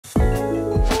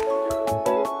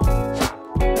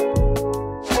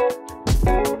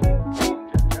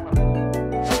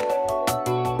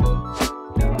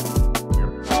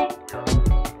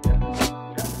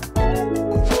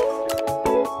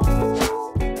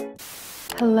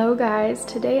Hello guys,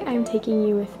 today I'm taking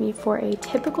you with me for a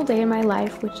typical day in my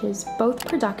life, which is both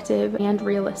productive and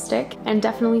realistic, and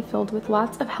definitely filled with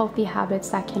lots of healthy habits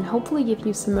that can hopefully give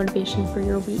you some motivation for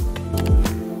your week.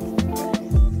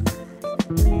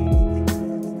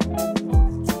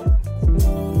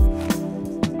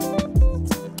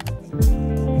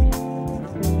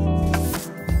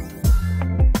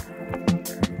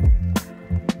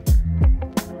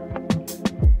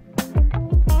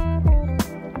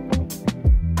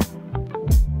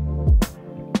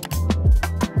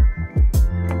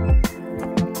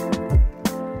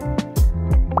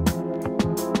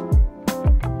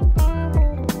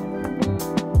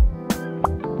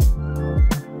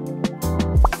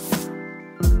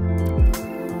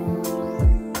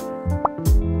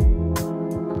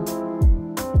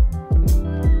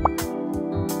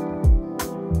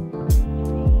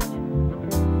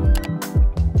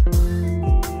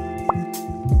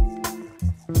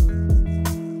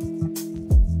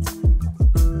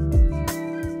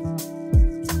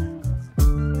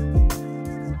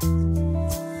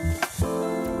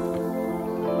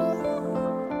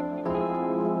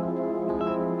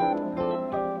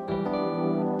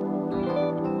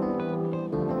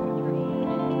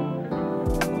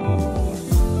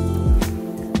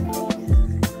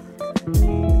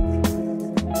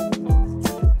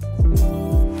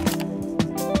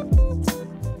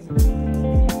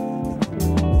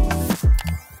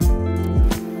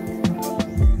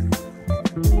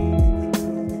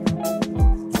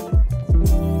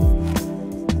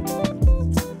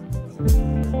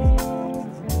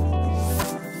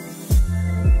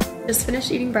 Just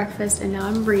finished eating breakfast and now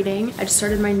I'm reading. I just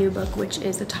started my new book, which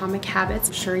is Atomic Habits.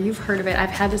 I'm sure you've heard of it. I've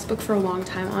had this book for a long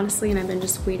time, honestly, and I've been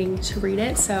just waiting to read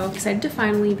it. So I'm excited to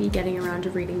finally be getting around to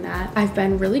reading that. I've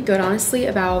been really good, honestly,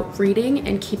 about reading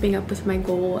and keeping up with my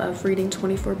goal of reading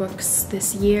 24 books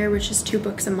this year, which is 2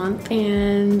 books a month.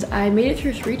 And I made it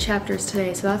through 3 chapters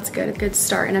today, so that's good. A good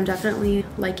start, and I'm definitely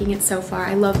liking it so far.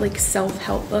 I love like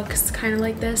self-help books kind of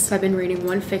like this. So I've been reading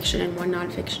 1 fiction and 1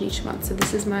 nonfiction each month. So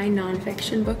this is my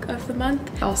nonfiction book of the month.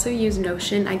 I also use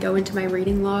Notion. I go into my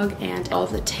reading log and all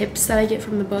of the tips that I get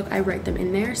from the book, I write them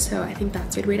in there. So I think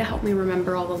that's a good way to help me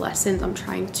remember all the lessons I'm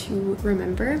trying to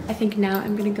remember. I think now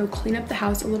I'm gonna go clean up the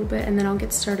house a little bit and then I'll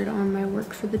get started on my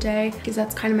work for the day, because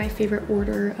that's kind of my favorite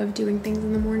order of doing things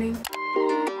in the morning.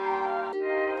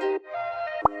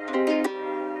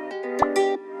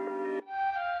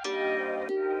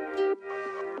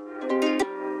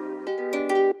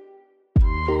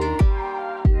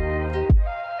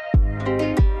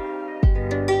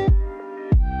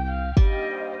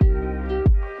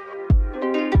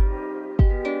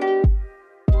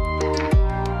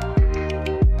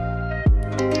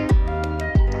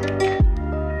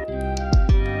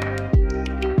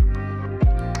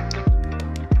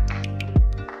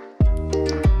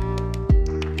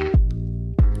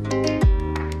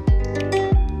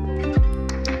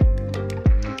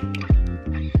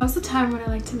 Now's the time when I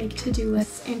like to make to-do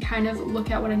lists and kind of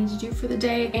look at what I need to do for the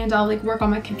day, and I'll like work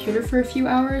on my computer for a few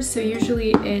hours. So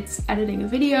usually it's editing a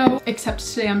video, except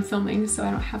today I'm filming so I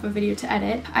don't have a video to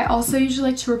edit. I also usually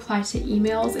like to reply to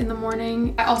emails in the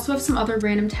morning. I also have some other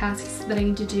random tasks that I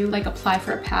need to do, like apply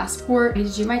for a passport, I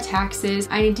need to do my taxes,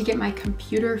 I need to get my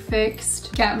computer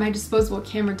fixed, get my disposable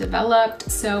camera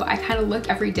developed. So I kind of look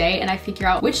every day and I figure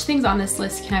out which things on this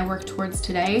list can I work towards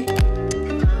today.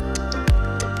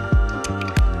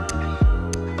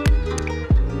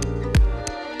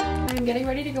 I'm getting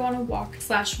ready to go on a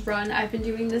walk/run. I've been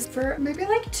doing this for maybe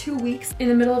like 2 weeks. In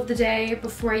the middle of the day,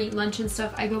 before I eat lunch and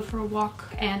stuff, I go for a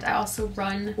walk, and I also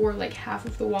run for like half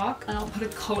of the walk, and I'll put a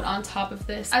coat on top of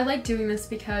this. I like doing this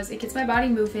because it gets my body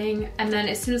moving, and then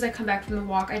as soon as I come back from the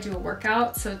walk, I do a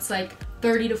workout. So it's like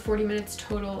 30 to 40 minutes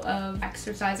total of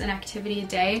exercise and activity a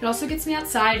day. It also gets me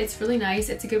outside. It's really nice.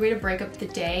 It's a good way to break up the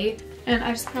day. And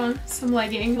I just put on some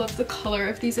leggings. Love the color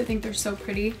of these. I think they're so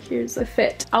pretty. Here's the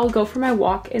fit. I'll go for my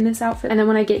walk in this outfit, and then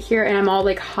when I get here and I'm all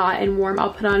like hot and warm,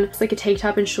 I'll put on like a tank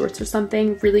top and shorts or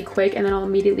something really quick, and then I'll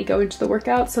immediately go into the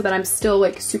workout so that I'm still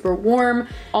like super warm.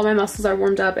 All my muscles are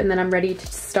warmed up, and then I'm ready to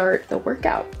start the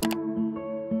workout.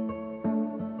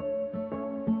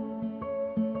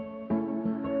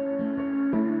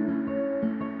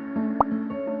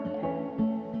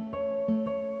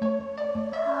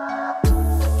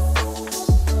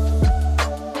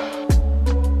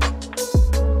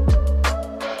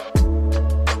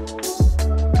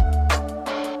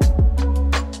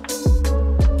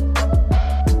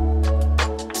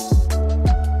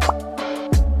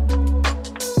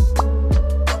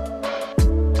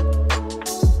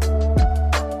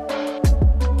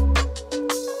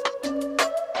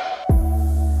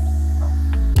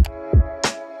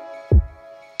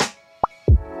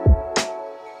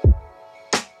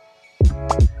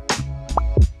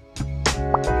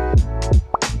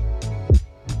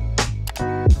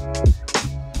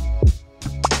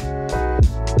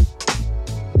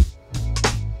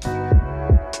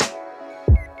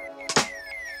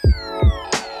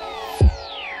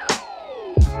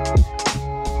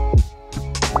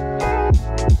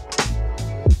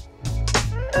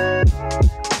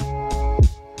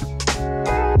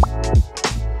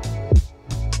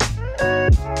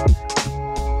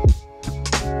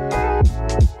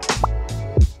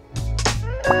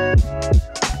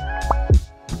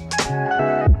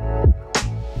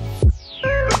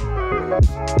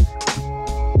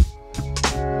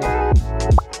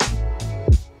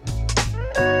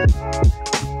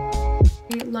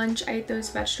 lunch, I ate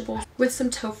those vegetables with some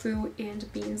tofu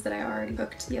and beans that I already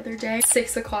cooked the other day.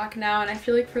 6 o'clock now, and I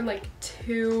feel like for like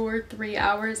 2 or 3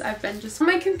 hours I've been just on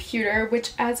my computer,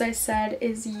 which, as I said,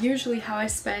 is usually how I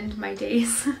spend my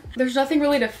days. There's nothing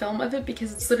really to film of it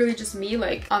because it's literally just me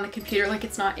like on the computer. Like,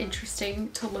 it's not interesting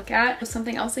to look at.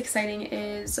 Something else exciting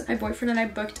is my boyfriend and I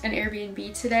booked an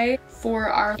Airbnb today for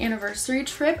our anniversary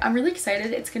trip. I'm really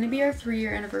excited. It's gonna be our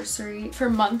 3-year anniversary.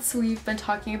 For months we've been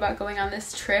talking about going on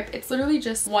this trip. It's literally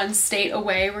just 1 state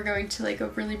away. We're going to like a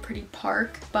really pretty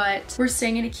park, but we're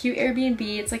staying in a cute Airbnb.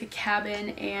 It's like a cabin,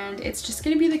 and it's just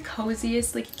gonna be the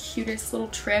coziest, like cutest little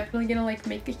trip. I'm gonna like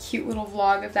make a cute little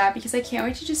vlog of that because I can't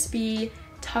wait to just be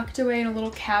tucked away in a little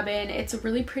cabin. It's a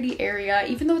really pretty area,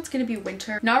 even though it's gonna be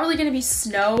winter. Not really gonna be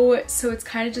snow, so it's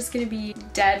kind of just gonna be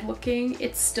dead looking.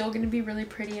 It's still gonna be really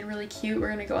pretty and really cute.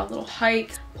 We're gonna go on little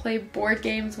hikes, play board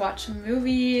games, watch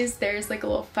movies. There's like a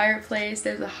little fireplace,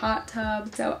 there's a hot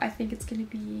tub, so I think it's gonna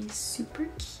be super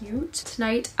cute.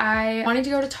 Tonight I wanted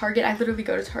to go to Target. I literally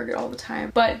go to Target all the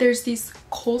time, but there's these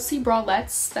Colsey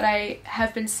bralettes that I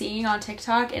have been seeing on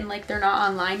TikTok, and like they're not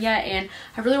online yet, and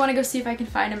I really want to go see if I can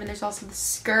find them. And there's also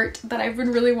this skirt that I've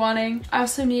been really wanting. I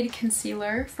also need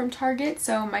concealer from Target,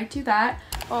 so I might do that.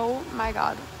 Oh my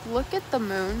god, look at the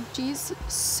moon. She's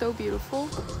so beautiful.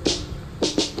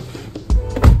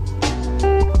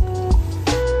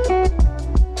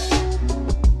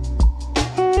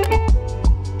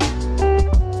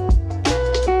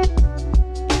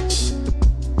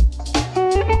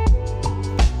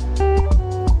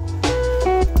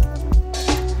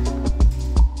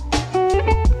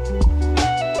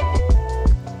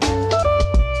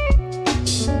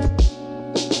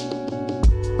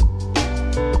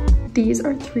 These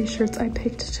are 3 shirts I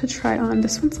picked to try on.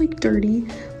 This one's like dirty,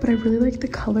 but I really like the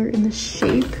color and the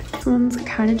shape. This one's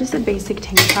kind of just a basic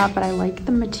tank top, but I like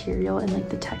the material and like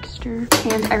the texture.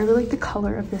 And I really like the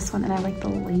color of this one, and I like the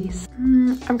lace.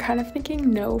 I'm kind of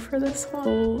thinking no for this one. A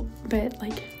little bit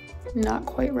like not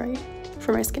quite right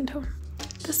for my skin tone.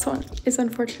 This one is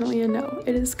unfortunately a no.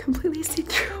 It is completely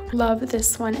see-through. Love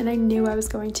this one, and I knew I was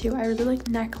going to. I really like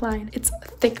neckline. It's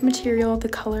thick material. The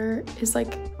color is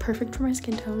like perfect for my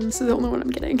skin tone. This is the only one I'm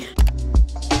getting.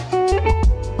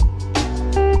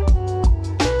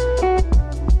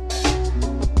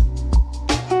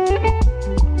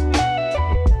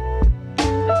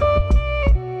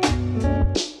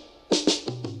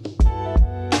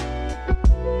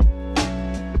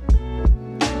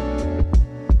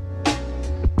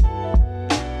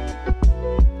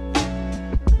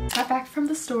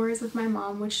 Stores with my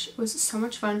mom, which was so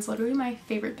much fun. It's literally my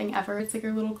favorite thing ever. It's like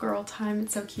our little girl time.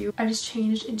 It's so cute. I just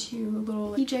changed into a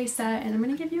little TJ set, and I'm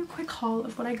gonna give you a quick haul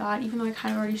of what I got, even though I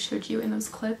kind of already showed you in those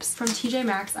clips. From TJ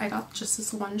Maxx, I got just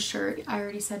this one shirt. I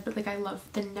already said, but like I love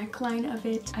the neckline of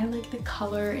it. I like the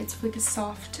color. It's like a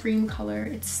soft cream color.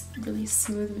 It's really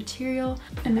smooth material.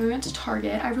 And then we went to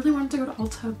Target. I really wanted to go to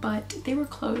Ulta, but they were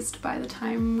closed by the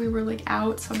time we were like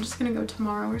out, so I'm just gonna go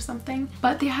tomorrow or something.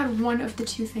 But they had one of the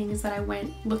 2 things that I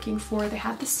went looking for. They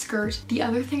had the skirt. The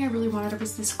other thing I really wanted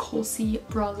was this Colsey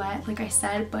bralette, like I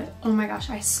said, but oh my gosh,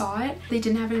 I saw it. They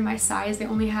didn't have it in my size. They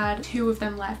only had 2 of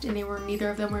them left, and neither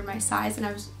of them were in my size, and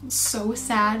I was so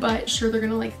sad. But sure, they're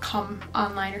gonna like come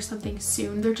online or something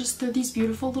soon. They're these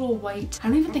beautiful little white. I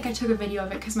don't even think I took a video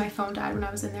of it because my phone died when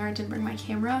I was in there. I didn't bring my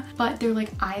camera, but they're like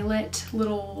eyelet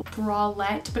little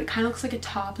bralette, but it kind of looks like a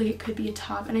top. Like it could be a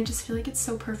top, and I just feel like it's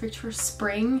so perfect for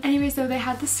spring. Anyways, though, they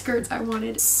had the skirts I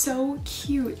wanted. So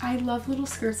cute. I love little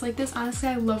skirts like this. Honestly,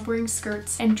 I love wearing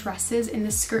skirts and dresses, and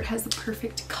this skirt has the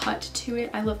perfect cut to it.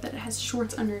 I love that it has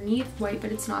shorts underneath, white,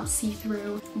 but it's not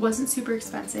see-through. Wasn't super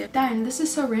expensive. Then, this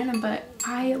is so random, but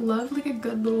I love like a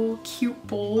good little cute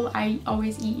bowl. I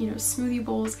always eat, you know, smoothie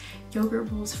bowls, yogurt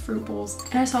bowls, fruit bowls,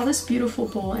 and I saw this beautiful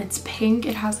bowl. It's pink.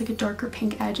 It has like a darker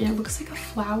pink edge, and it looks like a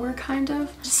flower kind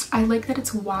of. I like that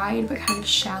it's wide but kind of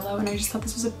shallow, and I just thought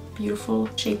this was a beautiful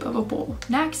shape of a bowl.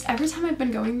 Next, every time I've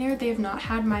been going there, they have not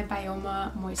had my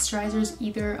Bioma moisturizers,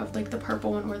 either of like the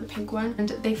purple one or the pink one, and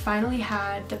they finally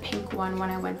had the pink one when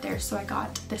I went there, so I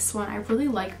got this one. I really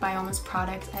like Bioma's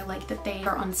products. I like that they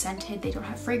are unscented, they don't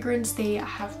have fragrance, they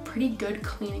have pretty good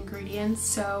clean ingredients,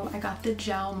 so I got the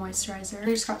gel moisturizer. I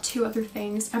just got 2 other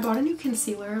things. I bought a new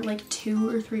concealer like 2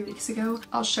 or 3 weeks ago.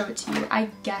 I'll show it to you. I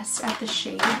guessed at the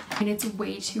shade, and it's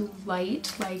way too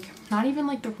light. Like, not even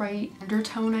like the right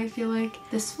undertone, I feel like.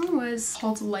 This one was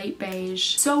called light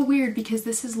beige. So weird because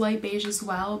this is light beige as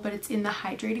well, but it's in the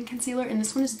hydrating concealer, and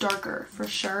this one is darker for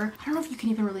sure. I don't know if you can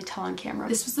even really tell on camera.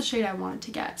 This was the shade I wanted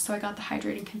to get, so I got the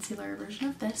hydrating concealer version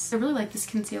of this. I really like this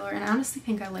concealer, and I honestly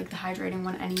think I like the hydrating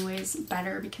one anyways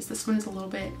better because this one is a little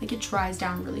bit, like, it dries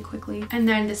down really quickly. And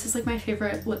then this is like my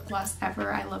favorite lip gloss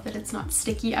ever. I love that it's not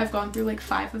sticky. I've gone through like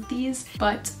 5 of these,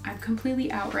 but I'm completely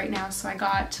out right now. So I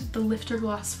got the Lifter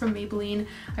Gloss from Maybelline.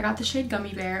 I got the shade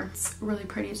Gummy Bear. It's really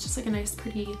pretty. It's just like a nice,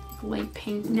 pretty, light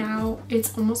pink. Now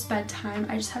it's almost bedtime.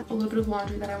 I just have a little bit of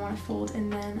laundry that I want to fold,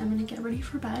 and then I'm gonna get ready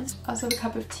for bed. I also have a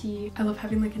cup of tea. I love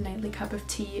having like a nightly cup of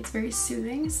tea. It's very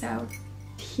soothing. So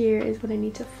here is what I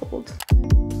need to fold.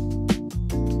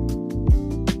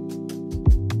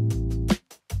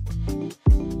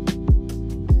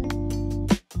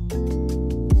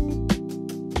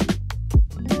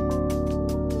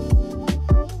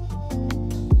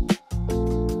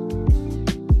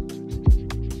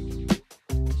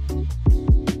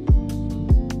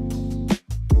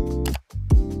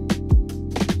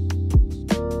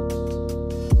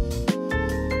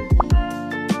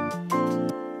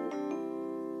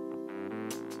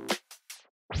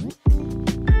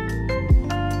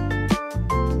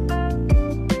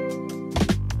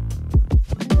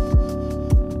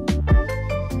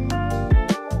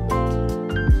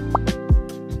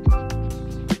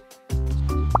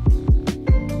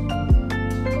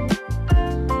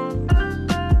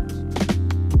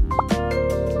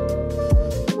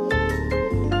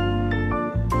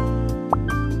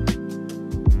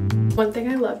 One thing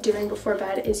I love doing before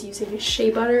bed is using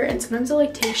shea butter, and sometimes I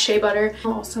like take shea butter.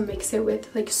 I'll also mix it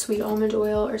with like sweet almond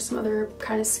oil or some other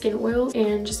kind of skin oils,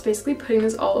 and just basically putting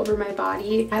this all over my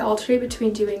body. I alternate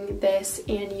between doing this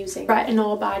and using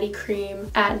retinol body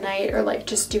cream at night, or like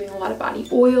just doing a lot of body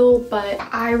oil, but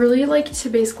I really like to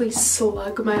basically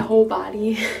slug my whole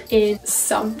body in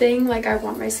something. Like, I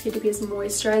want my skin to be as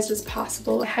moisturized as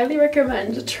possible. I highly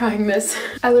recommend trying this.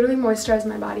 I literally moisturize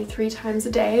my body 3 times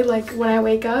a day, like when I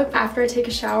wake up, after I take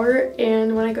a shower,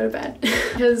 and when I go to bed,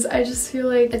 because I just feel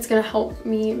like it's gonna help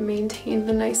me maintain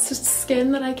the nicest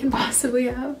skin that I can possibly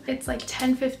have. It's like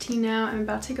 10:15 now. I'm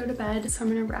about to go to bed, so I'm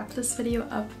gonna wrap this video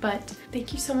up, but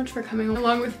thank you so much for coming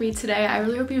along with me today. I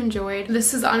really hope you enjoyed.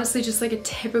 This is honestly just like a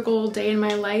typical day in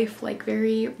my life, like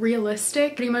very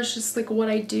realistic, pretty much just like what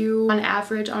I do on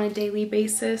average on a daily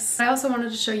basis. I also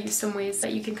wanted to show you some ways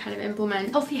that you can kind of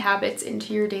implement healthy habits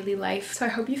into your daily life, so I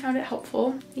hope you found it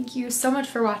helpful. Thank you so much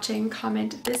for watching.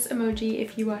 Comment this emoji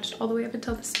if you watched all the way up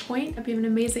until this point. I hope you have an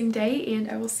amazing day, and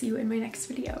I will see you in my next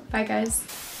video. Bye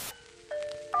guys.